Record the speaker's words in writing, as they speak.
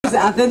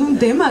Pues haced un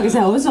tema que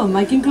sea awesome,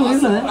 hay que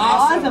incluirlo, ¿eh?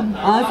 Awesome.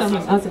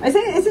 Ese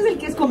es el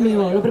que es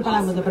conmigo, lo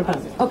preparamos.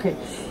 Ok.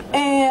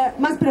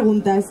 Más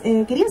preguntas.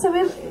 Quería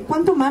saber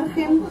cuánto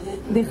margen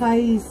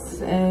dejáis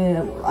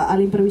a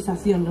la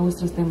improvisación en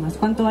vuestros temas.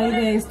 ¿Cuánto hay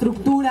de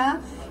estructura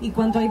y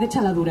cuánto hay de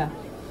chaladura?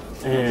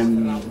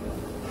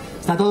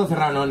 Está todo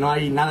cerrado, no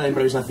hay nada de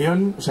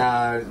improvisación. O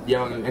sea,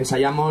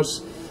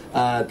 ensayamos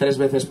 3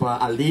 veces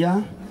al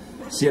día,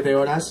 7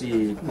 horas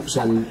y, o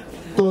sea,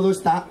 todo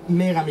está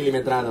mega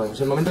milimetrado. O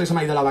sea, el momento que se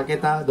me ha ido la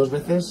baqueta 2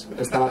 veces,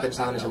 estaba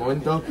pensado en ese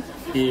momento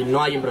y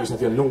no hay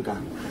improvisación nunca.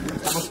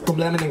 Estamos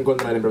completamente en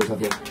contra de la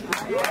improvisación.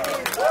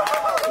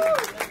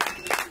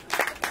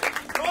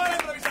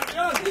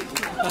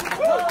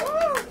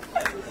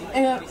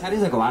 Improvisar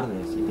es de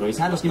cobardes.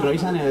 Improvisar, los que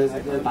improvisan es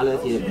el palo de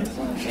decir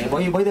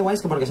voy de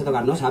guays porque sé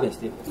tocar, no sabes,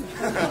 tío.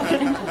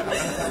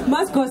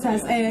 Más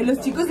cosas. Los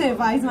chicos de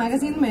Vice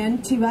Magazine me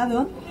han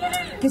chivado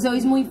que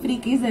sois muy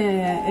frikis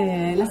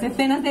de las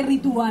escenas de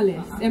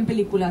rituales en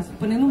películas.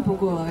 Poned un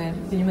poco, a ver,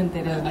 si yo me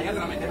entero.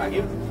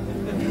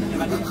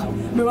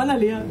 Me van a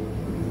liar.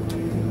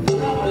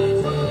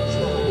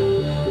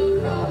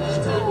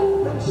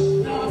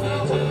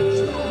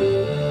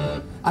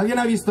 ¿Alguien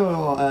ha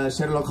visto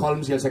Sherlock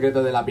Holmes y el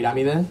secreto de la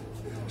pirámide?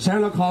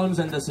 Sherlock Holmes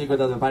and the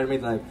Secret of the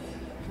Pyramid, like,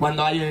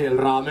 cuando hay el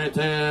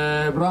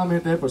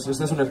ramete, pues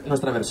esta es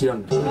nuestra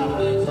versión.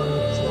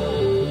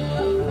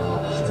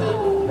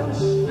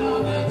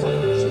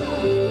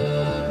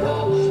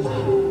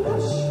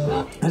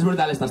 Es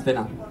brutal esta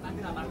escena.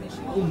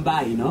 Un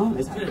bye, ¿no?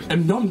 No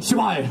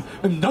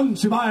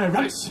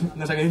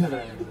sé qué dice,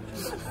 pero...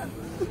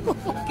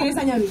 ¿Quieres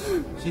añadir?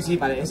 Sí,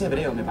 es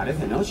hebreo, me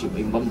parece, ¿no?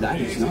 Shipping bomb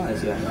dice, ¿no?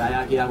 Si hay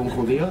aquí algún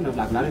judío, nos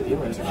la aclare, tío.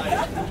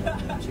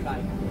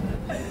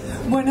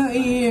 Bueno,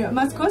 y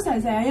más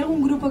cosas. ¿Hay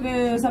algún grupo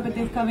que os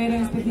apetezca ver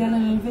en especial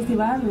en el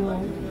festival?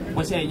 O...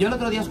 Pues yo el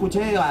otro día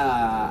escuché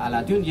a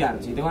la Tune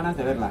Yard, si tengo ganas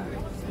de verla.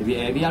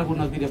 Vi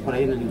algunos vídeos por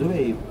ahí en el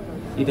YouTube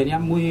y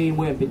tenían muy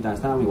en pinta,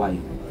 estaba muy guay.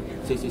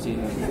 Sí.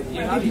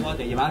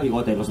 Llevaba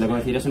bigote, os tengo que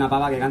decir, es una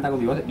pava que canta con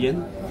bigote, bien,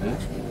 ¿eh?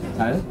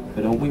 ¿Sabes?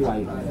 Pero muy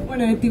guay.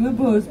 Bueno, de ti me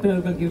puedo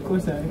esperar cualquier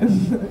cosa, ¿eh?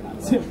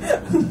 Sí.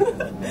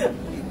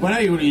 Bueno,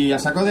 y a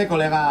saco de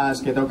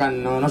colegas que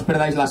tocan, no os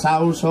perdáis la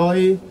Saus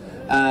hoy,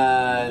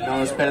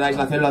 no os perdáis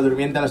la célula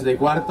durmiente a las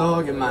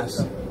 7:15, ¿quién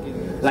más?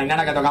 La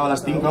Inara que tocaba a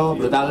las 5,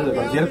 brutal el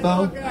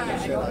concierto.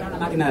 Una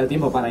máquina del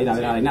tiempo para ir a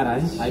ver a la Inara,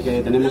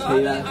 ¿eh? Tenemos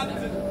que ir a...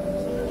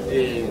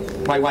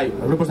 Guay,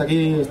 los grupos de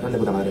aquí están de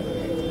puta madre.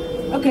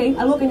 Ok,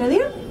 ¿algo que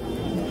añadir?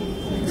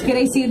 ¿Os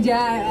queréis ir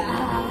ya?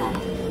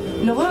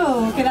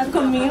 Luego quedad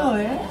conmigo,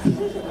 ¿eh?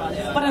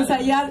 Para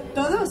ensayar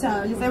todo, o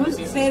sea, ya sabemos,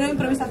 0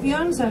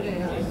 improvisación, o sea que,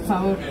 por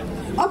favor.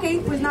 Ok,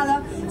 pues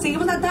nada,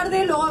 seguimos la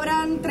tarde, luego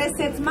habrán 3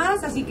 sets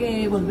más, así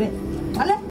que volved, ¿vale?